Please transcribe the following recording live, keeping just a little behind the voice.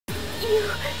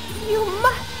You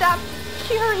must stop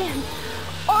Curian,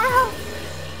 or else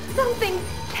something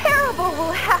terrible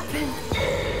will happen.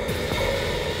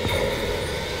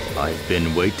 I've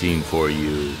been waiting for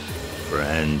you,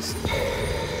 friends.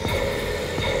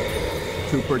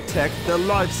 To protect the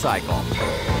life cycle.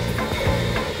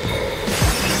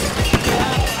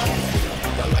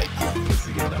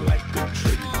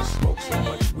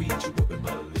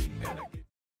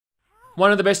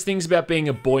 One of the best things about being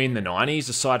a boy in the 90s,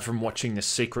 aside from watching The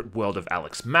Secret World of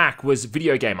Alex Mack, was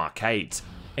video game arcades.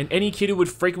 And any kid who would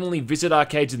frequently visit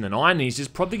arcades in the 90s is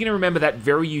probably going to remember that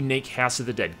very unique House of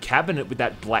the Dead cabinet with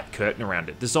that black curtain around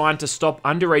it, designed to stop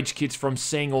underage kids from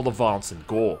seeing all the violence and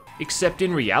gore. Except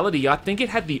in reality, I think it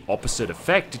had the opposite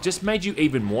effect. It just made you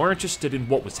even more interested in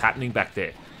what was happening back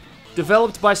there.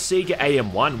 Developed by Sega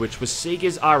AM1, which was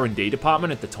Sega's R&D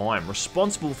department at the time,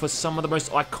 responsible for some of the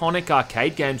most iconic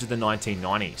arcade games of the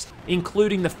 1990s,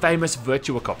 including the famous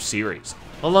Virtua Cop series,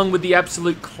 along with the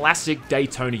absolute classic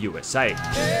Daytona USA.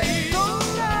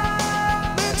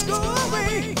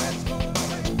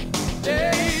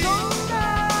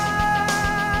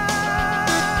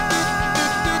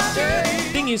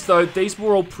 Thing is though, these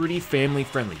were all pretty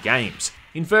family-friendly games.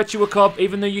 In Virtua Cop,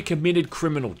 even though you committed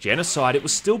criminal genocide, it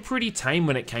was still pretty tame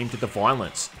when it came to the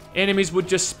violence. Enemies would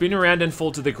just spin around and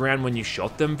fall to the ground when you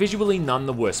shot them, visually none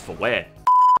the worse for wear.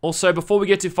 Also, before we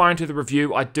get too far into the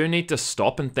review, I do need to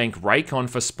stop and thank Raycon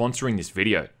for sponsoring this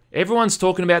video. Everyone's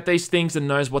talking about these things and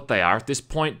knows what they are at this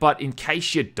point, but in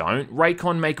case you don't,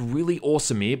 Raycon make really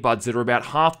awesome earbuds that are about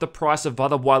half the price of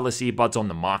other wireless earbuds on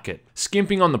the market.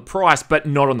 Skimping on the price, but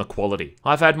not on the quality.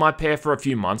 I've had my pair for a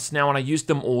few months now and I use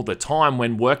them all the time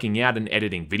when working out and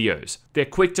editing videos. They're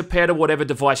quick to pair to whatever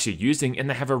device you're using and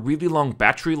they have a really long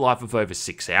battery life of over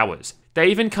 6 hours. They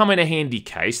even come in a handy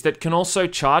case that can also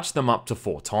charge them up to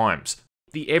 4 times.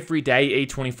 The everyday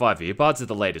E25 earbuds are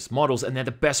the latest models and they're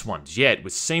the best ones yet,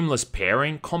 with seamless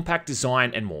pairing, compact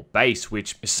design and more bass,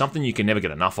 which is something you can never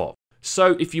get enough of.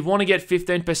 So if you want to get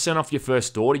 15% off your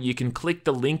first order, you can click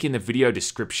the link in the video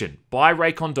description,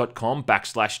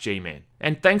 buyraycon.com/Gman.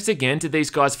 And thanks again to these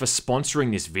guys for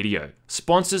sponsoring this video.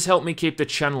 Sponsors help me keep the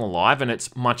channel alive and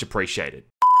it's much appreciated.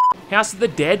 House of the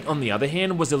Dead, on the other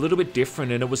hand, was a little bit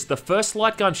different, and it was the first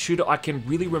light gun shooter I can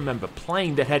really remember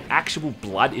playing that had actual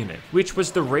blood in it, which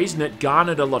was the reason it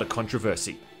garnered a lot of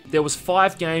controversy. There was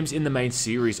 5 games in the main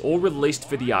series, all released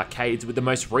for the arcades, with the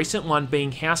most recent one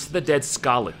being House of the Dead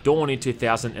Scarlet Dawn in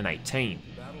 2018.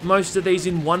 Most of these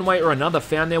in one way or another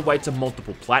found their way to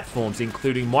multiple platforms,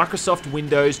 including Microsoft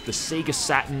Windows, the Sega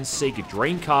Saturn, Sega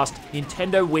Dreamcast,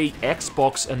 Nintendo Wii,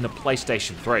 Xbox, and the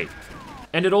PlayStation 3.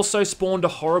 And it also spawned a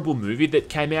horrible movie that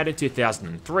came out in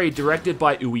 2003, directed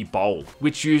by Uwe Boll,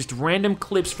 which used random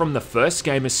clips from the first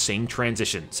game as scene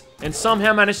transitions, and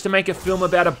somehow managed to make a film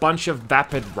about a bunch of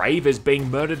vapid ravers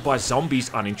being murdered by zombies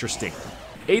uninteresting.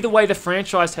 Either way, the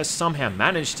franchise has somehow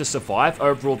managed to survive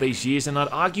over all these years, and I'd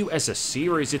argue as a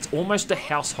series, it's almost a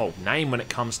household name when it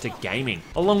comes to gaming,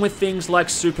 along with things like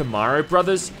Super Mario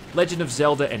Bros., Legend of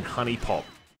Zelda, and Honey Pop.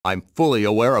 I'm fully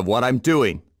aware of what I'm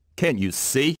doing. Can't you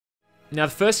see? Now,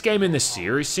 the first game in the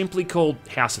series, simply called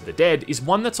House of the Dead, is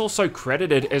one that's also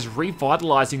credited as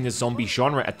revitalizing the zombie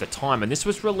genre at the time, and this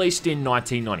was released in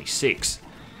 1996.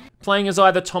 Playing as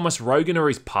either Thomas Rogan or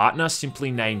his partner, simply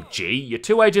named G, you're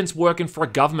 2 agents working for a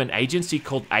government agency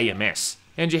called AMS,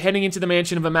 and you're heading into the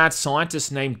mansion of a mad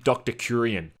scientist named Dr.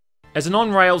 Curian. As an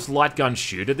on-rails light gun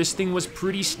shooter, this thing was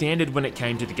pretty standard when it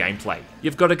came to the gameplay.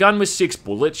 You've got a gun with 6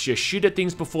 bullets, you shoot at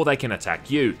things before they can attack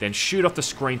you, then shoot off the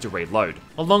screen to reload.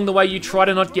 Along the way, you try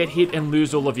to not get hit and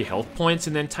lose all of your health points,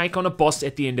 and then take on a boss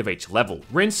at the end of each level.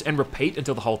 Rinse and repeat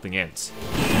until the whole thing ends.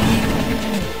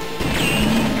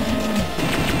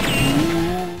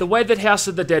 The way that House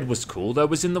of the Dead was cool though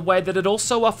was in the way that it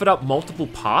also offered up multiple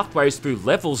pathways through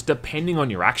levels depending on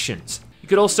your actions. You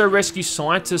could also rescue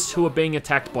scientists who were being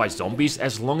attacked by zombies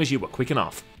as long as you were quick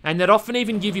enough. And they'd often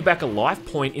even give you back a life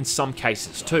point in some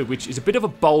cases too, which is a bit of a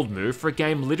bold move for a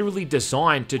game literally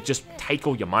designed to just take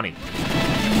all your money.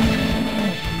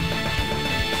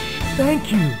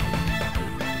 Thank you.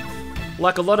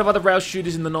 Like a lot of other rail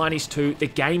shooters in the 90s too, the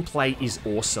gameplay is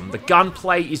awesome. The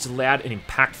gunplay is loud and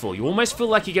impactful. You almost feel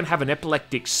like you're gonna have an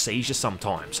epileptic seizure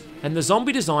sometimes. And the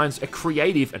zombie designs are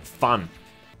creative and fun.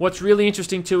 What's really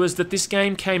interesting too is that this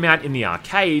game came out in the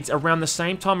arcades around the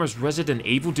same time as Resident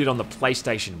Evil did on the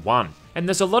PlayStation 1, and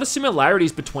there's a lot of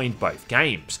similarities between both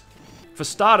games. For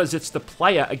starters, it's the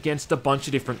player against a bunch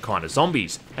of different kind of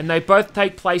zombies, and they both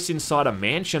take place inside a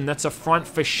mansion that's a front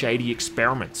for shady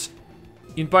experiments.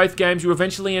 In both games, you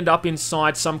eventually end up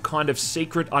inside some kind of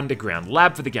secret underground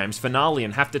lab for the game's finale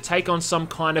and have to take on some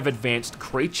kind of advanced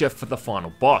creature for the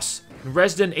final boss. In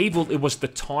Resident Evil, it was the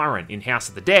Tyrant. In House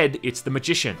of the Dead, it's the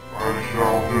Magician. I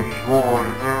shall destroy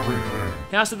everything.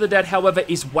 House of the Dead, however,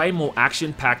 is way more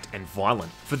action-packed and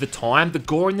violent. For the time, the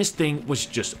gore in this thing was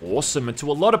just awesome, and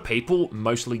to a lot of people,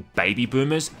 mostly baby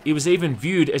boomers, it was even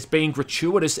viewed as being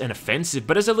gratuitous and offensive,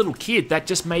 but as a little kid, that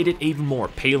just made it even more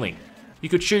appealing. You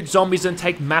could shoot zombies and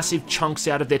take massive chunks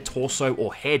out of their torso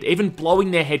or head, even blowing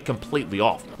their head completely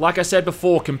off. Like I said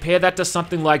before, compare that to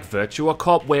something like Virtua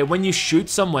Cop, where when you shoot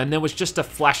someone, there was just a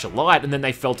flash of light and then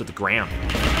they fell to the ground.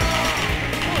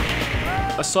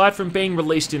 Aside from being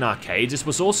released in arcades, this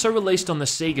was also released on the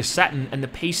Sega Saturn and the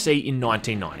PC in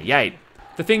 1998.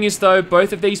 The thing is though,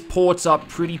 both of these ports are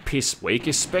pretty piss weak,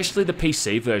 especially the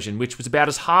PC version, which was about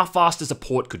as half-assed as a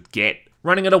port could get.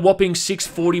 Running at a whopping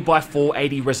 640 by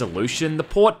 480 resolution, the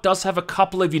port does have a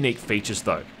couple of unique features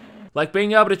though. Like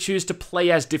being able to choose to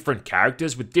play as different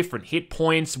characters with different hit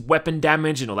points, weapon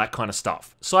damage, and all that kind of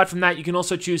stuff. Aside from that, you can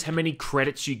also choose how many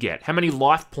credits you get, how many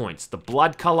life points, the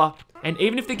blood color, and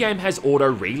even if the game has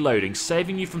auto reloading,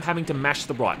 saving you from having to mash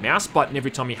the right mouse button every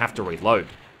time you have to reload.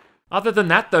 Other than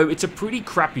that though, it's a pretty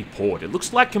crappy port. It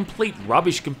looks like complete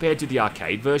rubbish compared to the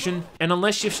arcade version, and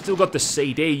unless you've still got the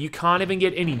CD, you can't even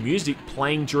get any music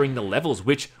playing during the levels,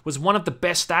 which was one of the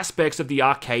best aspects of the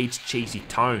arcade's cheesy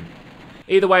tone.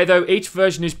 Either way though, each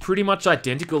version is pretty much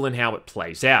identical in how it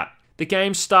plays out. The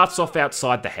game starts off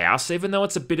outside the house, even though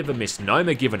it's a bit of a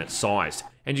misnomer given its size,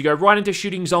 and you go right into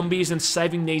shooting zombies and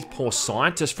saving these poor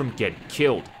scientists from getting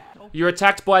killed. You're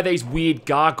attacked by these weird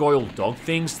gargoyle dog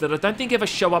things that I don't think ever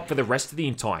show up for the rest of the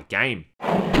entire game.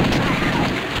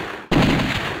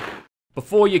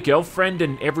 Before your girlfriend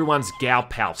and everyone's gal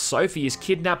pal Sophie is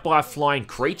kidnapped by a flying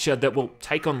creature that we'll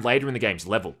take on later in the game's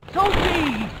level.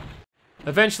 Sophie!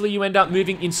 Eventually you end up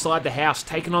moving inside the house,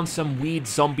 taking on some weird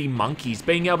zombie monkeys,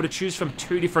 being able to choose from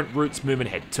 2 different routes moving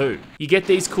ahead too. You get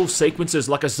these cool sequences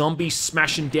like a zombie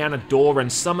smashing down a door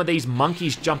and some of these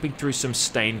monkeys jumping through some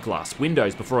stained glass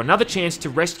windows before another chance to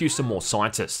rescue some more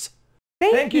scientists.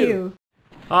 Thank you.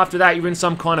 After that, you're in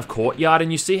some kind of courtyard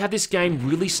and you see how this game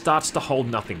really starts to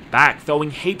hold nothing back, throwing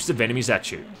heaps of enemies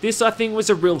at you. This, I think, was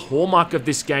a real hallmark of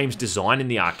this game's design in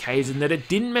the arcades, in that it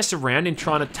didn't mess around in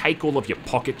trying to take all of your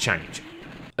pocket change.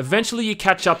 Eventually you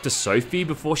catch up to Sophie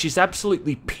before she's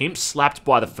absolutely pimp-slapped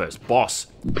by the first boss,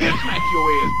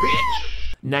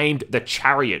 named the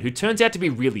Chariot, who turns out to be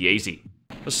really easy.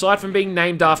 Aside from being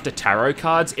named after tarot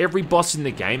cards, every boss in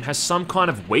the game has some kind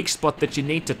of weak spot that you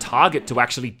need to target to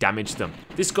actually damage them.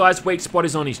 This guy's weak spot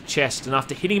is on his chest, and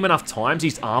after hitting him enough times,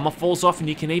 his armor falls off and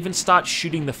you can even start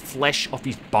shooting the flesh off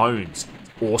his bones.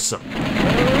 Awesome.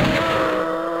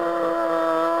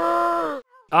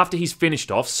 After he's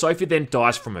finished off, Sophie then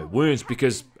dies from her wounds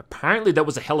because apparently that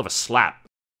was a hell of a slap.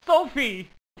 Sophie!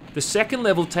 The second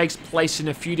level takes place in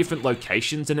a few different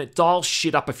locations and it dials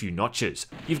shit up a few notches.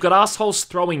 You've got assholes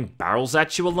throwing barrels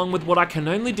at you along with what I can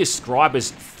only describe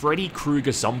as Freddy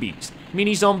Krueger zombies.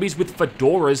 Mini zombies with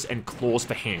fedoras and claws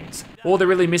for hands. All they're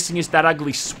really missing is that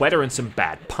ugly sweater and some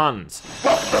bad puns.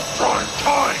 Fuck the prime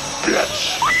time,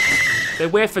 bitch! They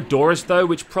wear fedoras though,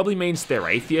 which probably means they're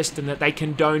atheist and that they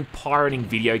condone pirating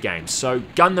video games, so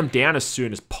gun them down as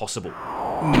soon as possible.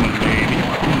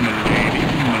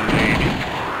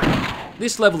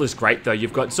 This level is great though.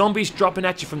 You've got zombies dropping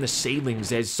at you from the ceilings,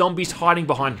 there's zombies hiding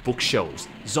behind bookshelves,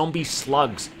 zombie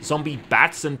slugs, zombie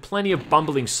bats, and plenty of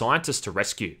bumbling scientists to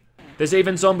rescue. There's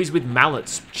even zombies with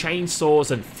mallets,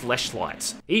 chainsaws, and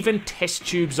fleshlights. Even test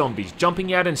tube zombies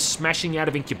jumping out and smashing out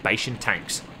of incubation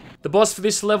tanks. The boss for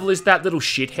this level is that little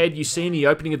shithead you see in the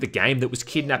opening of the game that was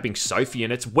kidnapping Sophie,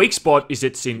 and its weak spot is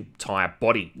its entire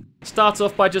body. It starts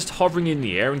off by just hovering in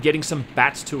the air and getting some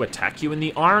bats to attack you, and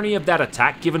the irony of that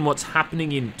attack, given what's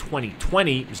happening in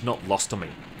 2020, is not lost on me.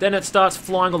 Then it starts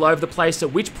flying all over the place,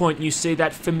 at which point you see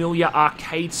that familiar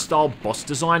arcade-style boss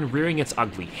design rearing its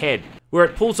ugly head, where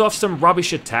it pulls off some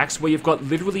rubbish attacks where you've got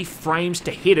literally frames to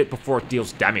hit it before it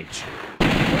deals damage.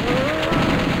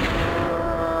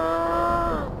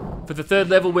 For the third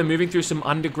level, we're moving through some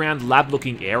underground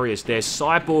lab-looking areas. There's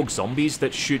cyborg zombies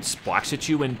that shoot spikes at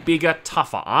you and bigger,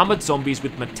 tougher armored zombies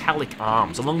with metallic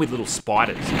arms, along with little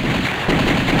spiders.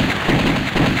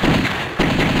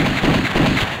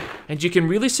 And you can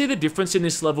really see the difference in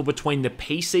this level between the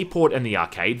PC port and the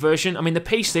arcade version. I mean, the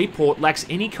PC port lacks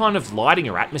any kind of lighting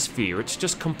or atmosphere. It's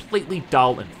just completely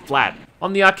dull and flat.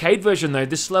 On the arcade version though,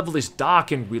 this level is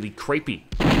dark and really creepy.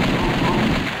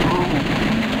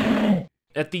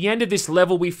 At the end of this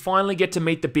level, we finally get to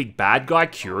meet the big bad guy,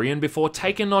 Curian, before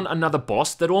taking on another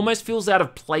boss that almost feels out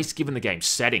of place given the game's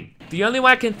setting. The only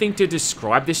way I can think to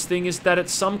describe this thing is that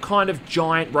it's some kind of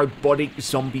giant robotic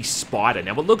zombie spider.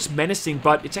 Now it looks menacing,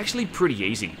 but it's actually pretty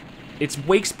easy. Its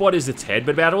weak spot is its head,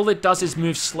 but about all it does is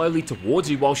move slowly towards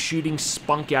you while shooting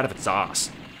spunk out of its ass.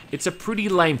 It's a pretty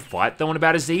lame fight though, and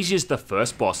about as easy as the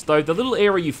first boss, though the little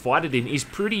area you fight it in is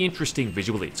pretty interesting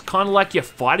visually. It's kind of like you're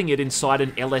fighting it inside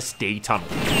an LSD tunnel.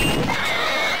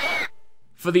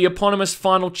 For the eponymous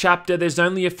final chapter, there's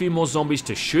only a few more zombies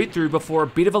to shoot through before a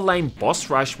bit of a lame boss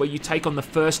rush where you take on the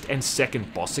first and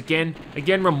second boss again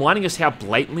reminding us how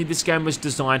blatantly this game was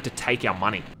designed to take our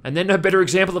money. And then no better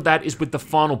example of that is with the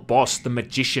final boss, the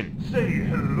Magician. Say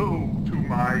hello to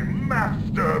my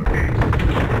masterpiece.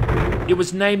 It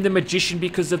was named the Magician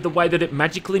because of the way that it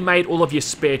magically made all of your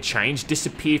spare change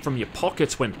disappear from your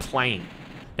pockets when playing.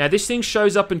 Now this thing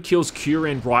shows up and kills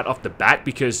Kurian right off the bat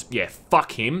because, yeah,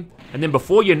 fuck him, and then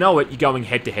before you know it, you're going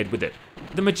head to head with it.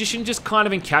 The Magician just kind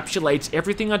of encapsulates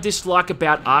everything I dislike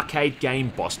about arcade game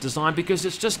boss design because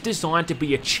it's just designed to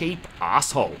be a cheap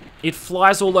asshole. It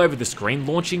flies all over the screen,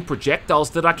 launching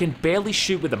projectiles that I can barely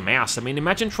shoot with a mouse. I mean,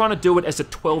 imagine trying to do it as a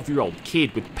 12-year-old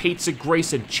kid with pizza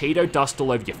grease and Cheeto dust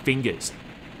all over your fingers.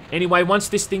 Anyway, once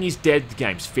this thing is dead, the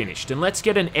game's finished, and let's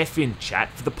get an F in chat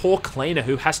for the poor cleaner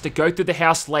who has to go through the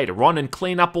house later on and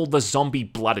clean up all the zombie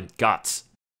blood and guts.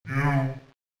 You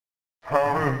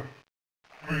haven't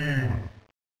seen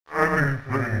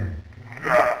anything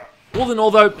yet. All in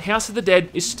all though, House of the Dead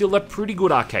is still a pretty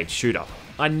good arcade shooter.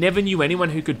 I never knew anyone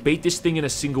who could beat this thing in a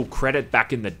single credit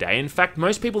back in the day. In fact,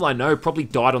 most people I know probably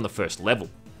died on the first level.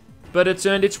 But it's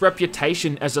earned its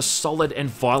reputation as a solid and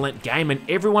violent game, and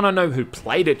everyone I know who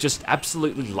played it just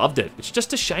absolutely loved it. It's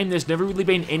just a shame there's never really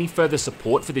been any further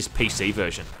support for this PC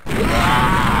version.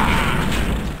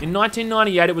 In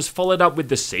 1998, it was followed up with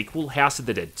the sequel, House of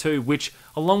the Dead 2, which,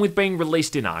 along with being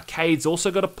released in arcades, also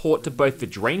got a port to both the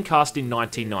Dreamcast in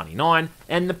 1999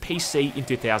 and the PC in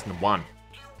 2001.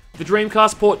 The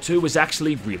Dreamcast port 2 was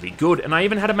actually really good, and I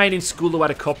even had a mate in school who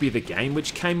had a copy of the game,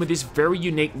 which came with this very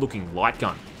unique looking light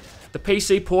gun. The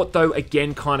PC port though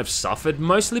again kind of suffered,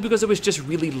 mostly because it was just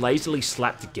really lazily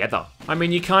slapped together. I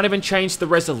mean, you can't even change the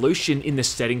resolution in the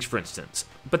settings for instance.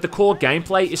 But the core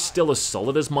gameplay is still as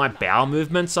solid as my bowel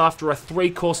movements after a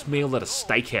 3-course meal at a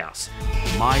steakhouse.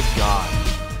 My god.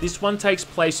 This one takes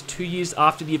place 2 years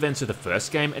after the events of the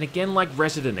first game, and again like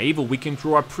Resident Evil, we can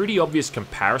draw a pretty obvious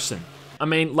comparison. I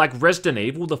mean, like Resident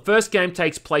Evil, the first game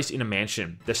takes place in a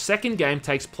mansion. The second game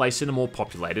takes place in a more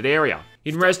populated area.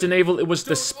 In Resident Evil, it was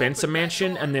the Spencer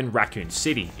Mansion and then Raccoon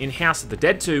City. In House of the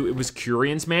Dead 2, it was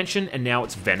Kurian's Mansion and now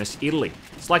it's Venice, Italy.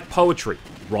 It's like poetry,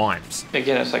 rhymes.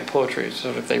 Again, it's like poetry, so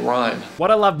if they rhyme.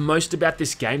 What I love most about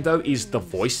this game though is the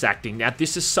voice acting. Now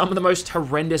this is some of the most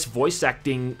horrendous voice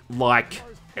acting, like,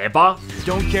 ever.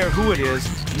 Don't care who it is,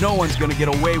 no one's gonna get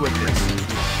away with this.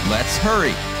 Let's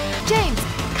hurry. James,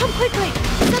 come quickly!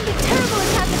 Something terrible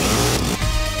is happening!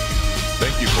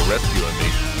 Thank you for rescuing me.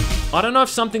 I don't know if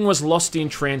something was lost in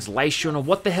translation or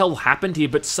what the hell happened here,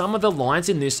 but some of the lines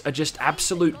in this are just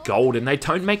absolute gold and they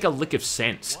don't make a lick of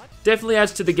sense. Definitely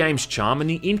adds to the game's charm, and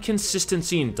the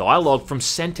inconsistency in dialogue from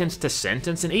sentence to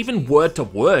sentence and even word to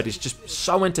word is just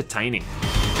so entertaining.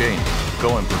 James,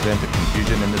 go and prevent the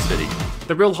confusion in the city.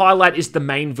 The real highlight is the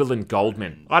main villain,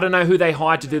 Goldman. I don't know who they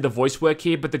hired to do the voice work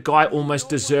here, but the guy almost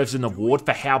deserves an award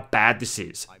for how bad this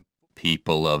is.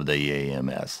 People of the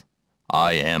AMS,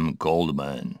 I am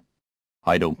Goldman.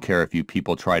 I don't care if you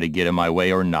people try to get in my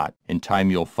way or not. In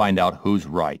time you'll find out who's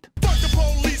right.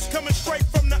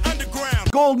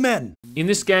 Goldman! In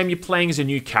this game, you're playing as a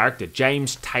new character,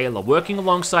 James Taylor, working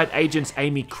alongside agents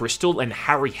Amy Crystal and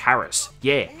Harry Harris.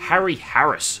 Yeah, Harry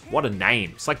Harris, what a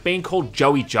name. It's like being called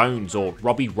Joey Jones or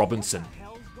Robbie Robinson.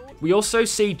 We also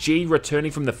see G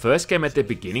returning from the first game at the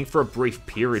beginning for a brief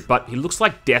period, but he looks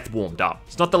like death warmed up.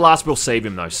 It's not the last we'll see of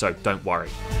him though, so don't worry.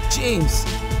 James,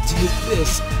 take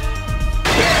this.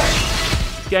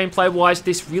 Gameplay wise,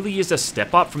 this really is a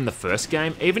step up from the first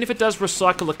game, even if it does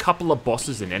recycle a couple of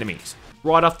bosses and enemies.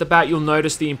 Right off the bat, you'll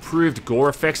notice the improved gore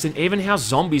effects and even how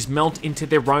zombies melt into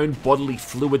their own bodily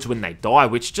fluids when they die,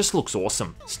 which just looks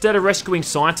awesome. Instead of rescuing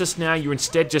scientists now, you're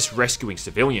instead just rescuing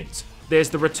civilians. There's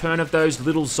the return of those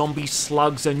little zombie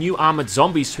slugs and new armoured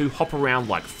zombies who hop around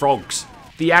like frogs.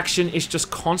 The action is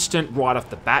just constant right off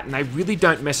the bat and they really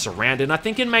don't mess around, and I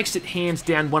think it makes it hands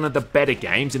down one of the better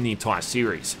games in the entire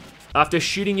series. After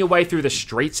shooting your way through the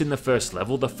streets in the first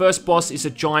level, the first boss is a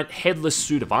giant headless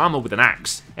suit of armor with an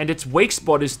axe, and its weak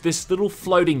spot is this little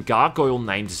floating gargoyle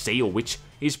named Zeal, which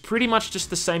is pretty much just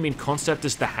the same in concept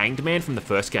as the Hanged Man from the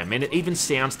first game, and it even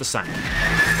sounds the same.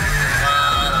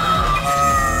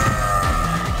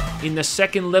 In the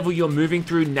second level, you're moving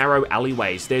through narrow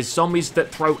alleyways. There's zombies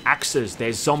that throw axes,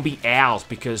 there's zombie owls,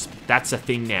 because that's a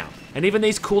thing now. And even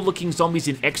these cool looking zombies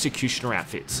in executioner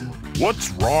outfits. What's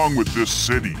wrong with this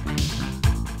city?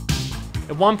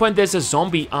 At one point there's a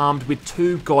zombie armed with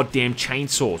 2 goddamn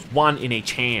chainsaws, 1 in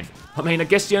each hand. I mean, I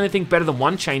guess the only thing better than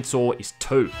 1 chainsaw is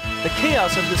 2. The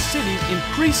chaos of the city's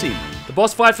increasing. The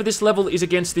boss fight for this level is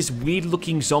against this weird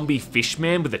looking zombie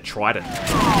fishman with a trident.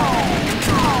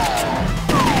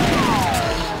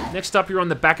 Next up, you're on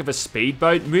the back of a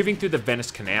speedboat moving through the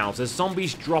Venice canals as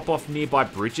zombies drop off nearby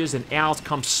bridges and owls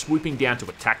come swooping down to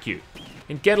attack you.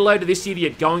 And get a load of this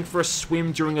idiot going for a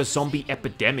swim during a zombie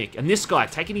epidemic, and this guy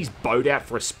taking his boat out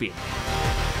for a spin.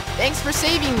 Thanks for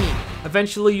saving me.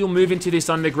 Eventually, you'll move into this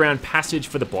underground passage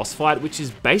for the boss fight, which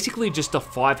is basically just a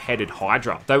 5-headed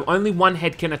Hydra, though only 1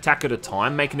 head can attack at a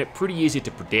time, making it pretty easy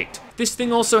to predict. This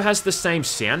thing also has the same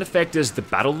sound effect as the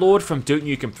Battle Lord from Duke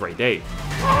Nukem 3D.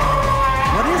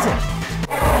 What is it?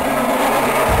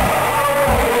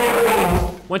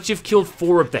 Once you've killed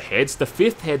 4 of the heads, the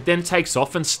 5th head then takes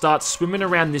off and starts swimming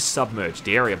around this submerged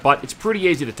area, but it's pretty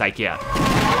easy to take out.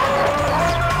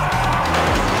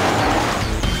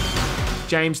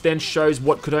 James then shows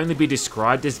what could only be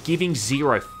described as giving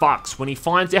 0 fucks when he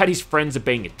finds out his friends are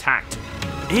being attacked.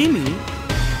 Amy?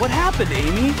 What happened,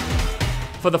 Amy?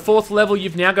 For the 4th level,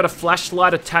 you've now got a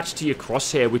flashlight attached to your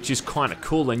crosshair, which is kinda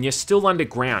cool, and you're still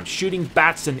underground, shooting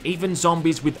bats and even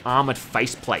zombies with armoured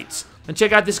faceplates. And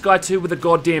check out this guy too with a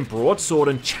goddamn broadsword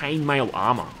and chainmail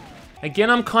armour.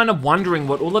 Again, I'm kind of wondering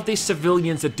what all of these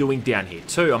civilians are doing down here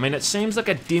too. I mean, it seems like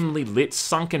a dimly lit,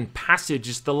 sunken passage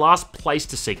is the last place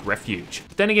to seek refuge.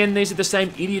 But then again, these are the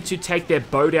same idiots who take their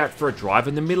boat out for a drive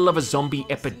in the middle of a zombie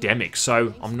epidemic,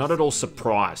 so I'm not at all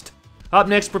surprised. Up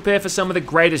next, prepare for some of the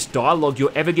greatest dialogue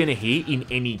you're ever going to hear in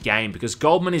any game, because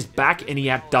Goldman is back and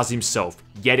he outdoes himself,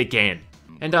 yet again.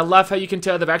 And I love how you can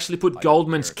tell they've actually put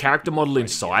Goldman's character model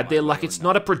inside there, like it's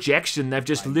not a projection, they've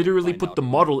just literally put the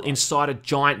model inside a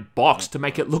giant box to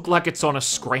make it look like it's on a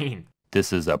screen.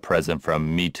 This is a present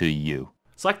from me to you.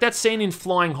 It's like that scene in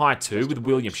Flying High 2 with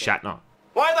William Shatner.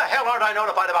 Why the hell aren't I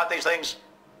notified about these things?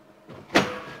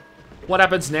 What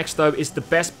happens next though is the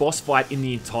best boss fight in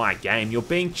the entire game. You're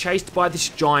being chased by this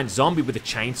giant zombie with a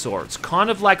chainsaw. It's kind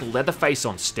of like Leatherface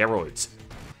on steroids.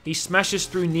 He smashes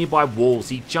through nearby walls,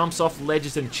 he jumps off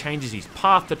ledges and changes his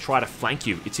path to try to flank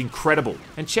you. It's incredible.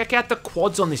 And check out the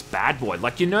quads on this bad boy,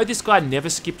 like you know this guy never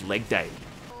skipped leg day.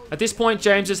 At this point,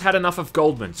 James has had enough of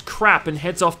Goldman's crap and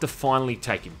heads off to finally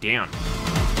take him down.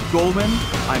 Goldman,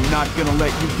 I'm not gonna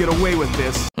let you get away with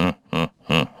this.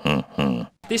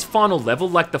 This final level,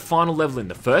 like the final level in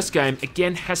the first game,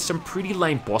 again has some pretty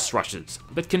lame boss rushes.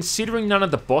 But considering none of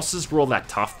the bosses were all that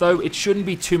tough though, it shouldn't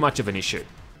be too much of an issue.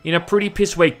 In a pretty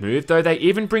piss-weak move though, they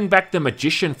even bring back the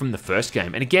Magician from the first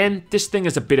game, and again, this thing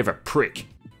is a bit of a prick.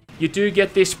 You do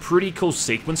get this pretty cool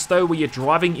sequence though, where you're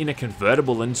driving in a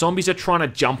convertible and zombies are trying to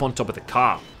jump on top of the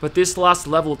car. But this last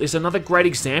level is another great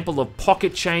example of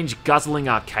pocket change guzzling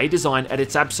arcade design at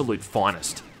its absolute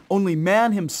finest. Only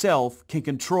man himself can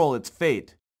control its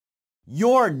fate.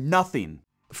 You're nothing.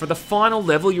 For the final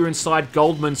level, you're inside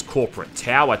Goldman's corporate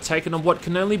tower, taking on what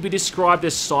can only be described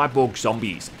as cyborg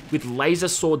zombies, with laser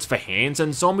swords for hands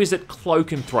and zombies that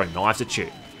cloak and throw knives at you.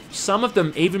 Some of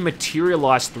them even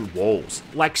materialise through walls,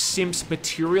 like simps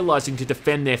materialising to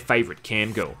defend their favourite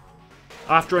cam girl.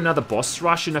 After another boss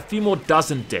rush and a few more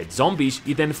dozen dead zombies,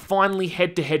 you then finally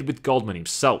head to head with Goldman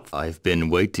himself. I've been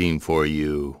waiting for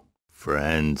you,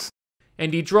 friends.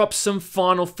 And he drops some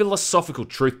final philosophical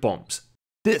truth bombs.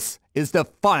 This is the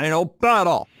final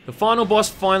battle. The final boss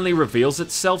finally reveals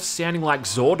itself, sounding like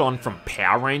Zordon from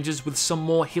Power Rangers with some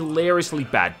more hilariously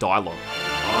bad dialogue.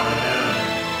 I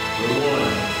am the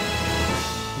one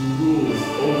who rules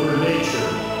over nature.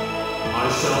 I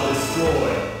shall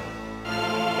destroy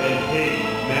and hate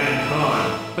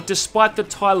mankind. But despite the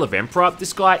title of Emperor,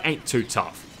 this guy ain't too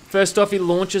tough. First off, he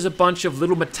launches a bunch of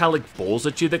little metallic balls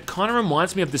at you that kinda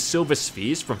reminds me of the Silver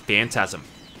Spheres from Phantasm.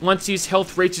 Once his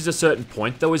health reaches a certain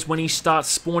point though is when he starts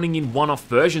spawning in one-off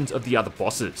versions of the other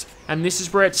bosses. And this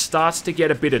is where it starts to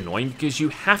get a bit annoying because you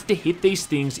have to hit these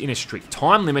things in a strict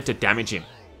time limit to damage him.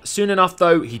 Soon enough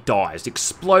though, he dies,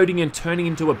 exploding and turning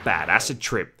into a bad acid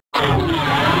trip.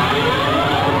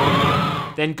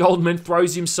 Then Goldman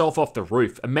throws himself off the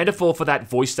roof, a metaphor for that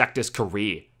voice actor's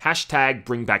career. Hashtag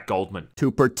bring back Goldman.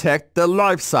 To protect the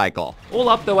life cycle. All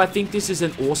up though, I think this is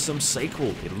an awesome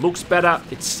sequel. It looks better,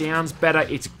 it sounds better,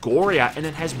 it's gorier, and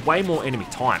it has way more enemy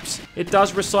types. It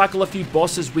does recycle a few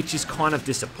bosses, which is kind of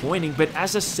disappointing, but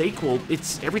as a sequel,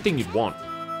 it's everything you'd want.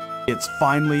 It's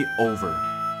finally over.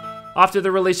 After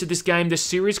the release of this game, the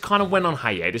series kind of went on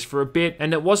hiatus for a bit,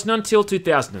 and it wasn't until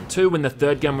 2002 when the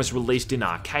third game was released in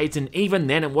arcades, and even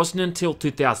then it wasn't until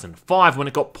 2005 when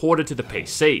it got ported to the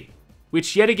PC,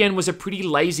 which yet again was a pretty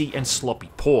lazy and sloppy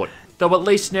port. though at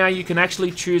least now you can actually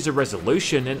choose a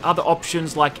resolution and other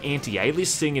options like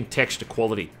anti-aliasing and texture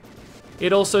quality.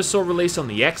 It also saw release on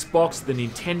the Xbox, the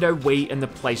Nintendo Wii and the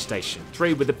PlayStation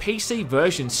 3, with the PC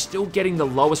version still getting the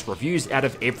lowest reviews out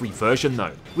of every version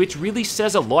though, which really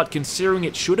says a lot considering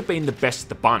it should have been the best of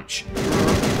the bunch.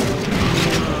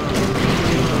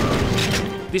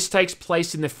 This takes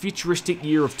place in the futuristic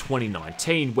year of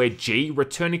 2019, where G,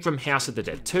 returning from House of the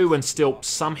Dead 2 and still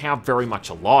somehow very much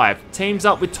alive, teams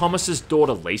up with Thomas's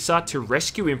daughter Lisa to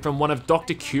rescue him from one of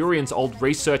Dr. Curian's old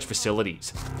research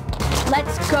facilities.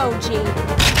 Let's go, G.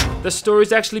 The story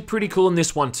is actually pretty cool in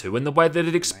this one too, in the way that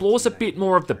it explores a bit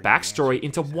more of the backstory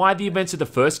into why the events of the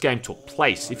first game took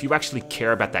place, if you actually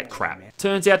care about that crap.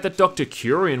 Turns out that Dr.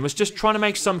 Curian was just trying to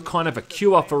make some kind of a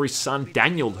cure for his son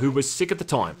Daniel, who was sick at the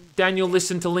time. Daniel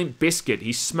listened to Limp Bizkit,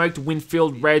 he smoked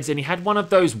Winfield Reds, and he had one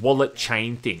of those wallet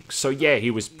chain things, so yeah,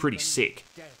 he was pretty sick.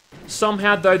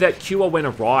 Somehow though that cure went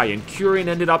awry and Curian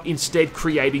ended up instead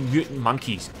creating mutant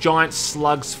monkeys, giant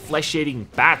slugs, flesh-eating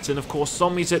bats, and of course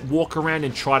zombies that walk around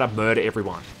and try to murder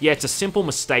everyone. Yeah, it's a simple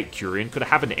mistake, Curian, could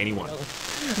have happened to anyone.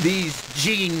 These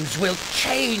genes will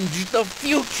change the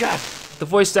future! The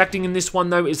voice acting in this one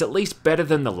though is at least better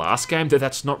than the last game, though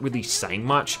that's not really saying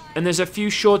much, and there's a few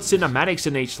short cinematics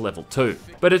in each level too.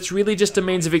 But it's really just a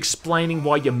means of explaining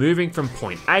why you're moving from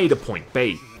point A to point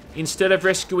B. Instead of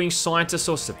rescuing scientists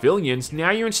or civilians, now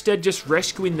you're instead just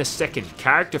rescuing the second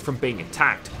character from being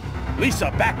attacked. Lisa,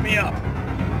 back me up!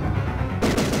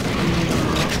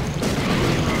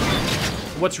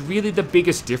 What's really the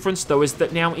biggest difference though is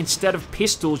that now instead of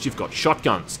pistols you've got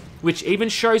shotguns, which even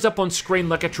shows up on screen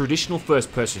like a traditional first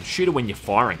person shooter when you're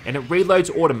firing, and it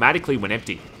reloads automatically when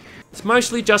empty. It's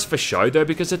mostly just for show though,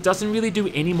 because it doesn't really do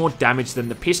any more damage than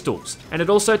the pistols, and it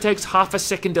also takes half a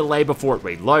second delay before it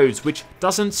reloads, which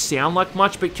doesn't sound like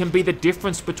much but can be the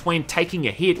difference between taking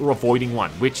a hit or avoiding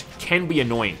one, which can be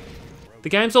annoying. The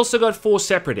game's also got 4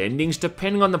 separate endings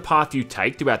depending on the path you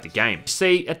take throughout the game.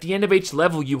 See, at the end of each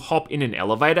level you hop in an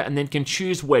elevator and then can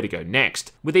choose where to go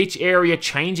next, with each area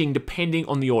changing depending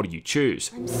on the order you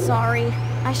choose. I'm sorry.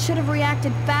 I should have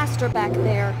reacted faster back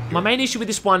there. My main issue with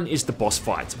this one is the boss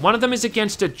fights. One of them is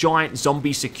against a giant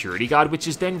zombie security guard, which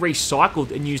is then recycled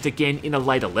and used again in a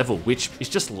later level, which is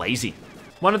just lazy.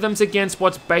 One of them's against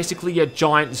what's basically a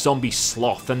giant zombie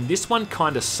sloth, and this one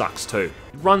kinda sucks too.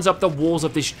 It runs up the walls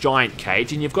of this giant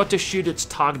cage and you've got to shoot its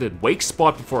targeted weak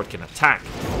spot before it can attack.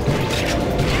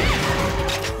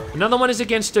 Another one is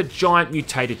against a giant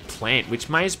mutated plant, which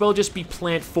may as well just be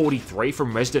Plant 43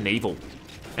 from Resident Evil.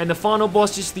 And the final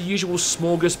boss is the usual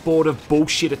smorgasbord of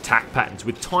bullshit attack patterns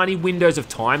with tiny windows of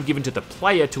time given to the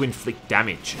player to inflict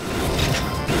damage.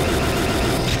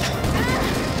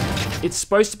 It's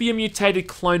supposed to be a mutated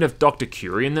clone of Dr.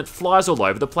 Curian that flies all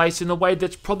over the place in a way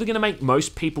that's probably going to make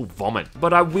most people vomit,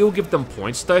 but I will give them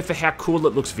points though for how cool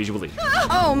it looks visually.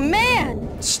 Oh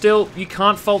man! Still, you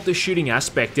can't fault the shooting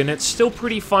aspect, and it's still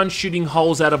pretty fun shooting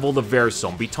holes out of all the various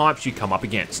zombie types you come up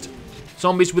against.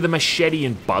 Zombies with a machete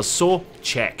and buzzsaw?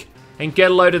 Check. And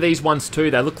get a load of these ones too,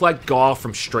 they look like Guile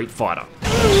from Street Fighter.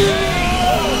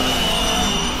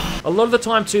 A lot of the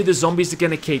time too, the zombies are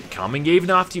going to keep coming even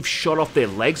after you've shot off their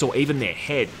legs or even their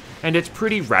head. And it's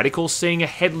pretty radical seeing a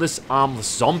headless, armless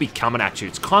zombie coming at you.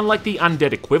 It's kind of like the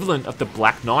undead equivalent of the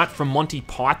Black Knight from Monty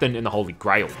Python and the Holy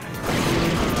Grail.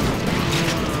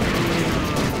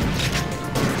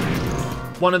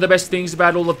 One of the best things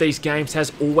about all of these games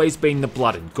has always been the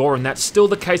blood and gore, and that's still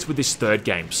the case with this third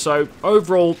game, so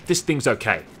overall, this thing's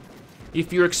okay.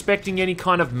 If you're expecting any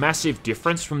kind of massive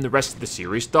difference from the rest of the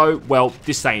series though, well,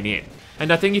 this ain't it.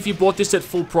 And I think if you bought this at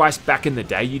full price back in the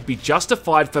day, you'd be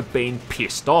justified for being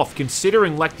pissed off,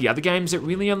 considering like the other games, it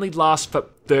really only lasts for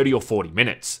 30 or 40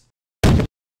 minutes.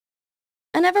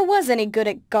 I never was any good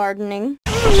at gardening.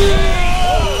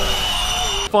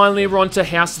 Finally, we're on to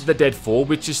House of the Dead 4,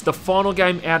 which is the final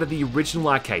game out of the original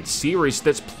arcade series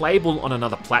that's playable on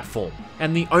another platform.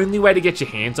 And the only way to get your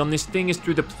hands on this thing is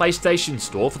through the PlayStation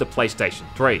Store for the PlayStation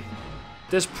 3.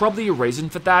 There's probably a reason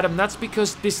for that, and that's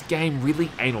because this game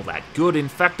really ain't all that good. In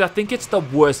fact, I think it's the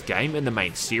worst game in the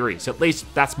main series. At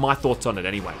least, that's my thoughts on it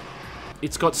anyway.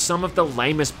 It's got some of the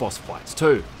lamest boss fights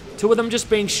too. 2 of them just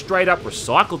being straight up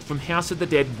recycled from House of the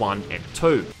Dead 1 and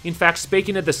 2. In fact,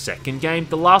 speaking of the second game,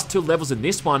 the last 2 levels in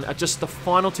this one are just the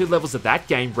final 2 levels of that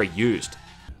game reused.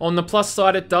 On the plus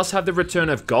side, it does have the return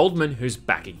of Goldman, who's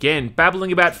back again,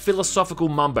 babbling about philosophical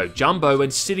mumbo-jumbo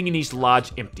and sitting in his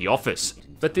large empty office.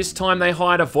 But this time they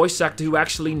hired a voice actor who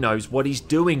actually knows what he's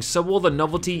doing, so all the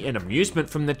novelty and amusement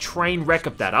from the train wreck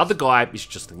of that other guy is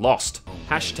just lost.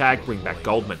 Hashtag bring back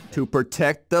Goldman. To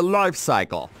protect the life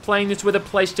cycle. Playing this with a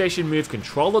PlayStation Move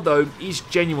controller though is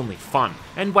genuinely fun,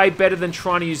 and way better than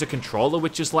trying to use a controller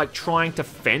which is like trying to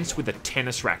fence with a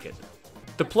tennis racket.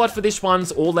 The plot for this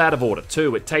one's all out of order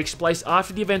too. It takes place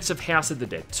after the events of House of the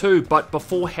Dead 2, but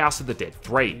before House of the Dead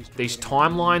 3. These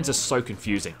timelines are so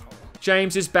confusing.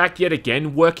 James is back yet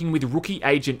again working with rookie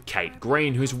agent Kate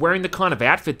Green, who's wearing the kind of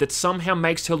outfit that somehow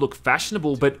makes her look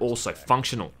fashionable but also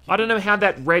functional. I don't know how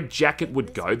that red jacket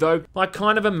would go though. I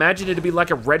kind of imagine it to be like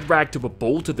a red rag to a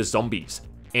bull to the zombies.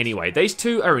 Anyway, these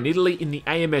two are in Italy in the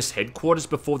AMS headquarters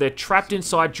before they're trapped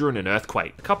inside during an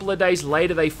earthquake. A couple of days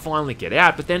later they finally get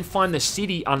out, but then find the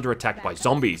city under attack by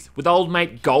zombies, with old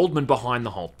mate Goldman behind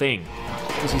the whole thing.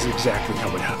 This is exactly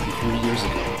how it happened 3 years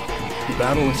ago. The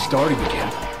battle is starting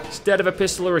again. Instead of a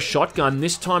pistol or a shotgun,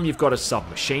 this time you've got a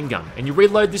submachine gun, and you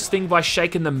reload this thing by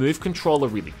shaking the Move controller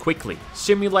really quickly,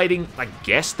 simulating, I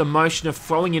guess, the motion of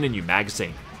throwing in a new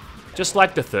magazine. Just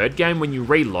like the third game, when you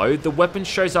reload, the weapon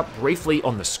shows up briefly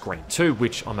on the screen too,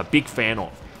 which I'm a big fan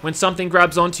of. When something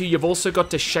grabs onto you, you've also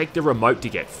got to shake the remote to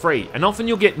get free, and often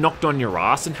you'll get knocked on your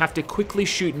ass and have to quickly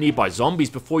shoot nearby zombies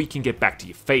before you can get back to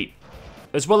your feet.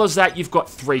 As well as that, you've got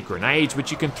 3 grenades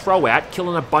which you can throw out,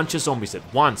 killing a bunch of zombies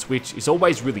at once, which is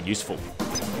always really useful.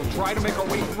 We'll try to make our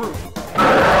way through.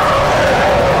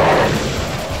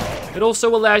 It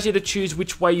also allows you to choose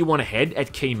which way you want to head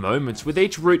at key moments, with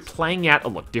each route playing out a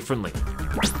lot differently.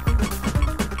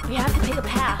 We have to pick a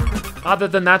path. Other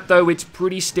than that though, it's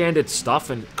pretty standard stuff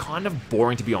and kind of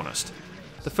boring to be honest.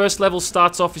 The first level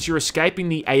starts off as you're escaping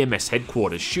the AMS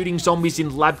headquarters, shooting zombies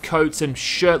in lab coats and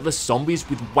shirtless zombies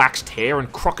with waxed hair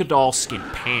and crocodile skin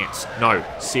pants. No,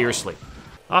 seriously.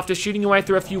 After shooting your way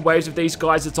through a few waves of these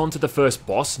guys, it's on to the first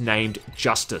boss, named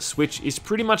Justice, which is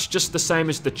pretty much just the same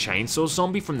as the chainsaw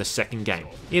zombie from the second game,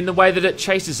 in the way that it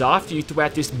chases after you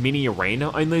throughout this mini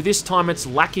arena, only this time it's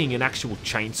lacking an actual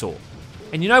chainsaw.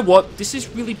 And you know what, this is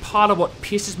really part of what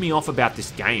pisses me off about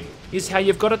this game, is how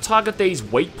you've got to target these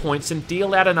weak points and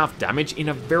deal out enough damage in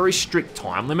a very strict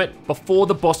time limit before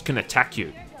the boss can attack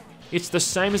you. It's the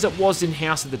same as it was in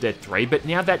House of the Dead 3, but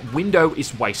now that window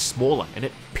is way smaller, and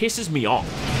it pisses me off.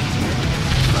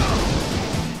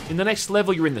 In the next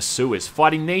level, you're in the sewers,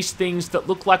 fighting these things that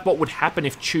look like what would happen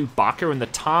if Chewbacca and the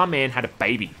Tar Man had a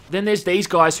baby. Then there's these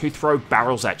guys who throw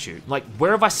barrels at you. Like,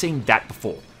 where have I seen that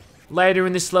before? Later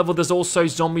in this level, there's also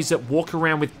zombies that walk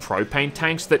around with propane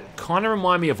tanks that kind of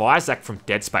remind me of Isaac from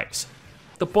Dead Space.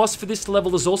 The boss for this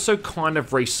level is also kind of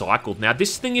recycled. Now,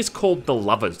 this thing is called the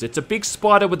Lovers. It's a big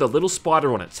spider with a little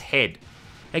spider on its head.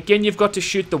 Again, you've got to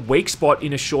shoot the weak spot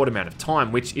in a short amount of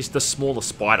time, which is the smaller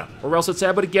spider, or else it's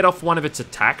able to get off one of its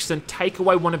attacks and take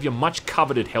away one of your much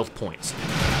coveted health points.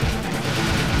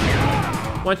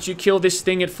 Once you kill this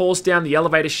thing, it falls down the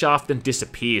elevator shaft and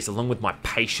disappears, along with my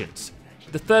patience.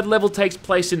 The third level takes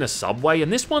place in a subway,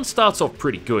 and this one starts off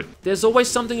pretty good. There's always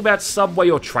something about subway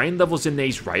or train levels in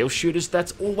these rail shooters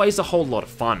that's always a whole lot of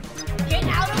fun. Get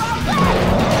out of our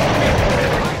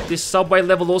way! This subway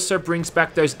level also brings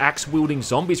back those axe-wielding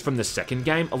zombies from the second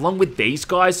game, along with these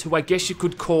guys who I guess you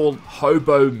could call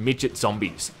hobo midget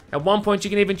zombies. At one point you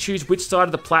can even choose which side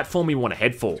of the platform you want to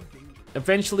head for.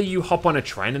 Eventually you hop on a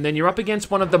train and then you're up against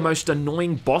one of the most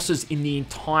annoying bosses in the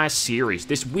entire series,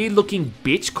 this weird looking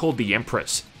bitch called the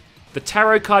Empress. The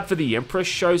tarot card for the Empress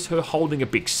shows her holding a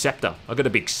big scepter. I got a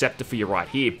big scepter for you right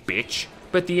here, bitch.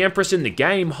 But the Empress in the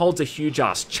game holds a huge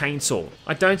ass chainsaw.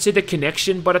 I don't see the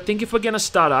connection, but I think if we're going to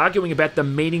start arguing about the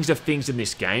meanings of things in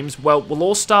this game, well, we'll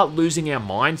all start losing our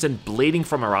minds and bleeding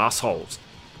from our assholes.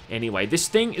 Anyway, this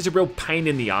thing is a real pain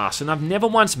in the ass, and I've never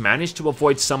once managed to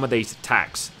avoid some of these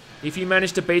attacks. If you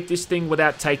manage to beat this thing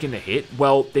without taking a hit,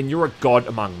 well, then you're a god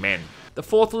among men. The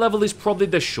fourth level is probably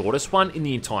the shortest one in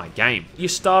the entire game. You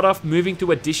start off moving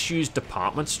through a disused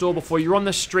department store before you're on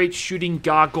the street shooting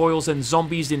gargoyles and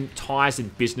zombies in ties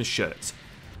and business shirts.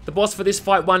 The boss for this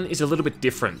fight one is a little bit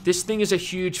different. This thing is a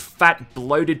huge, fat,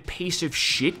 bloated piece of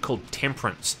shit called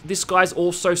Temperance. This guy's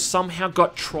also somehow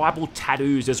got tribal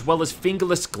tattoos as well as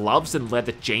fingerless gloves and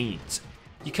leather jeans.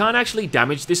 You can't actually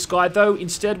damage this guy though,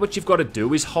 instead what you've got to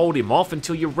do is hold him off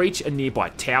until you reach a nearby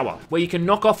tower, where you can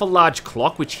knock off a large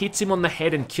clock which hits him on the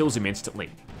head and kills him instantly,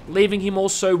 leaving him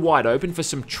also wide open for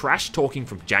some trash talking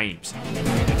from James.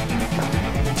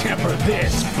 Temper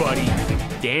this, buddy.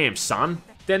 Damn, son.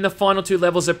 Then the final two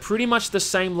levels are pretty much the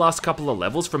same last couple of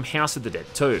levels from House of the Dead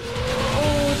 2.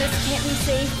 Oh, this can't be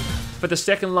safe. For the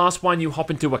second last one, you hop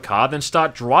into a car, then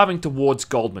start driving towards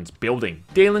Goldman's building,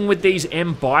 dealing with these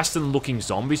M. Bison looking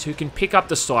zombies who can pick up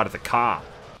the side of the car.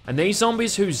 And these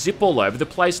zombies who zip all over the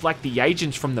place like the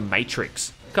agents from the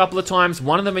Matrix. A couple of times,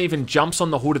 one of them even jumps on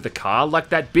the hood of the car like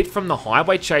that bit from the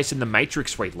highway chase in the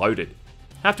Matrix Reloaded.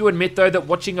 Have to admit though that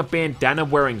watching a bandana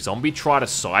wearing zombie try to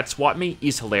sideswipe me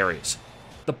is hilarious.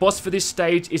 The boss for this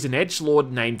stage is an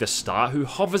edgelord named the Star who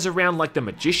hovers around like the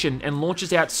magician and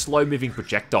launches out slow moving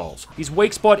projectiles. His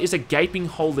weak spot is a gaping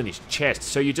hole in his chest,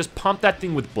 so you just pump that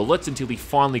thing with bullets until he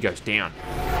finally goes down.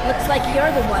 Looks like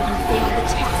you're the one who failed the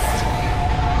test.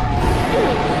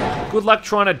 Good luck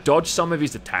trying to dodge some of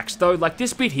his attacks though, like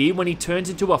this bit here when he turns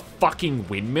into a fucking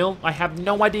windmill. I have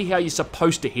no idea how you're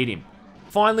supposed to hit him.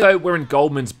 Finally though, we're in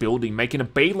Goldman's building, making a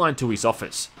beeline to his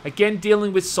office. Again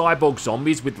dealing with cyborg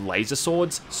zombies with laser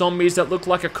swords, zombies that look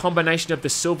like a combination of the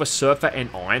Silver Surfer and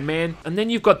Iron Man, and then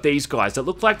you've got these guys that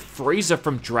look like Frieza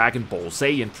from Dragon Ball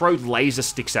Z and throw laser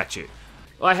sticks at you.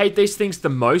 I hate these things the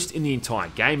most in the entire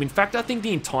game, in fact I think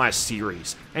the entire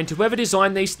series, and whoever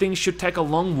designed these things should take a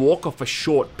long walk off a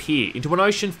short pier into an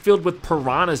ocean filled with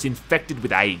piranhas infected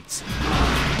with AIDS.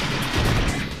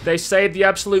 They saved the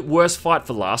absolute worst fight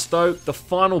for last though. The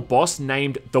final boss,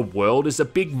 named The World, is a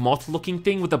big moth looking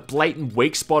thing with a blatant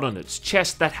weak spot on its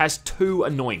chest that has two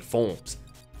annoying forms.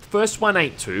 The first one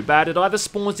ain't too bad, it either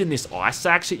spawns in this ice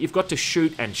axe that you've got to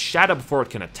shoot and shatter before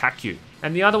it can attack you.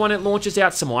 And the other one, it launches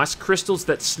out some ice crystals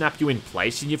that snap you in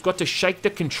place and you've got to shake the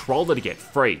controller to get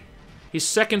free. His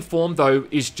second form though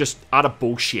is just utter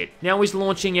bullshit. Now he's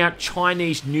launching out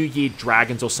Chinese New Year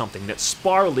dragons or something that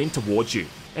spiral in towards you.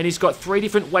 And he's got 3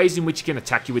 different ways in which he can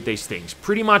attack you with these things,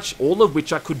 pretty much all of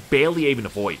which I could barely even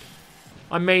avoid.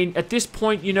 I mean, at this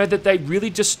point you know that they really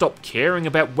just stopped caring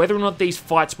about whether or not these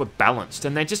fights were balanced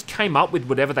and they just came up with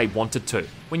whatever they wanted to.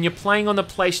 When you're playing on the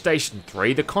PlayStation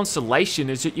 3, the consolation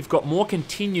is that you've got more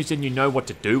continues and you know what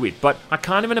to do with, but I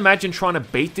can't even imagine trying to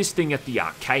beat this thing at the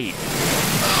arcade.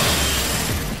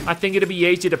 I think it'd be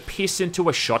easier to piss into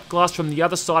a shot glass from the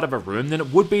other side of a room than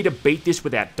it would be to beat this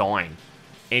without dying.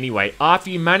 Anyway, after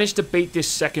you manage to beat this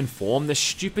second form, the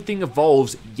stupid thing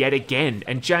evolves yet again,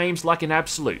 and James, like an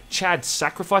absolute Chad,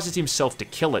 sacrifices himself to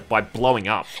kill it by blowing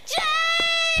up.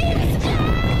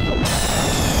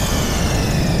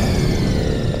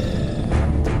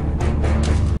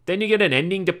 Then you get an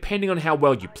ending depending on how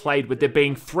well you played, with there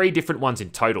being 3 different ones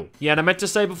in total. Yeah, and I meant to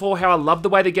say before how I love the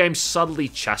way the game subtly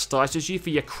chastises you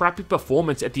for your crappy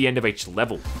performance at the end of each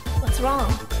level. What's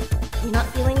wrong? You not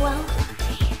feeling well?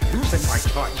 Loosen my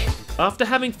touch. After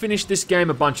having finished this game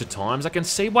a bunch of times, I can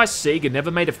see why Sega never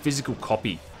made a physical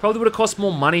copy. Probably would have cost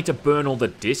more money to burn all the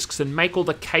discs and make all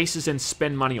the cases and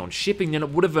spend money on shipping than it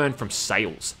would have earned from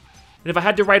sales. And if I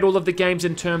had to rate all of the games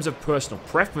in terms of personal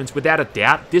preference, without a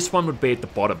doubt, this one would be at the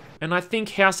bottom. And I think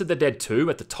House of the Dead 2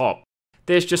 at the top.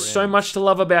 There's just so much to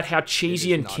love about how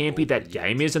cheesy and campy that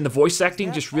game is, and the voice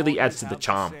acting just really adds to the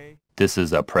charm. This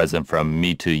is a present from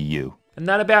me to you. And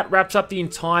that about wraps up the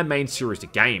entire main series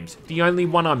of games. The only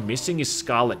one I'm missing is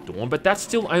Scarlet Dawn, but that's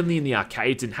still only in the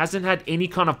arcades and hasn't had any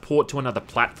kind of port to another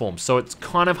platform, so it's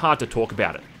kind of hard to talk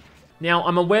about it. Now,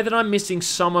 I'm aware that I'm missing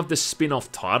some of the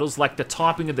spin-off titles like The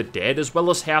Typing of the Dead as well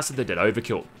as House of the Dead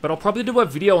Overkill, but I'll probably do a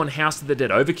video on House of the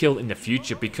Dead Overkill in the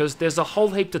future because there's a whole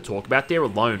heap to talk about there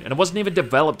alone, and it wasn't even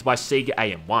developed by Sega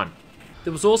AM1.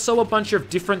 There was also a bunch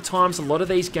of different times a lot of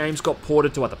these games got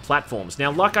ported to other platforms.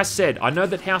 Now, like I said, I know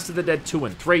that House of the Dead 2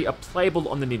 and 3 are playable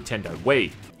on the Nintendo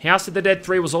Wii. House of the Dead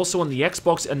 3 was also on the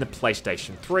Xbox and the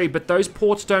PlayStation 3, but those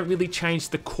ports don't really change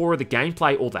the core of the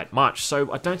gameplay all that much,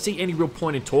 so I don't see any real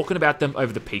point in talking about them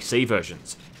over the PC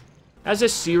versions. As a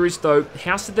series though,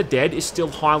 House of the Dead is still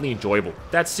highly enjoyable.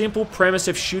 That simple premise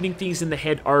of shooting things in the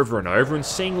head over and over and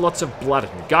seeing lots of blood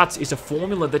and guts is a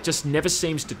formula that just never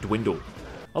seems to dwindle.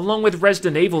 Along with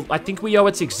Resident Evil, I think we owe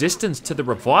its existence to the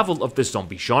revival of the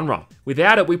zombie genre.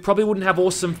 Without it, we probably wouldn't have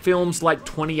awesome films like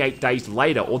 28 Days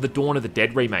Later or the Dawn of the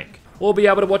Dead remake. Or be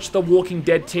able to watch the Walking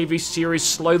Dead TV series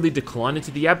slowly decline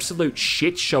into the absolute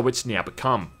shit show it's now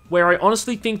become. Where I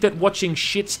honestly think that watching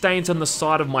shit stains on the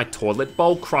side of my toilet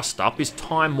bowl crust up is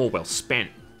time more well spent.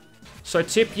 So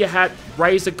tip your hat,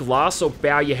 raise a glass or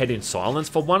bow your head in silence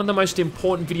for one of the most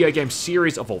important video game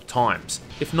series of all times.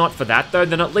 If not for that though,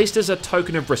 then at least as a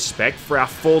token of respect for our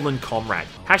fallen comrade.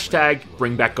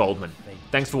 #BringBackGoldman.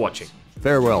 Thanks for watching.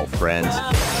 Farewell, friends.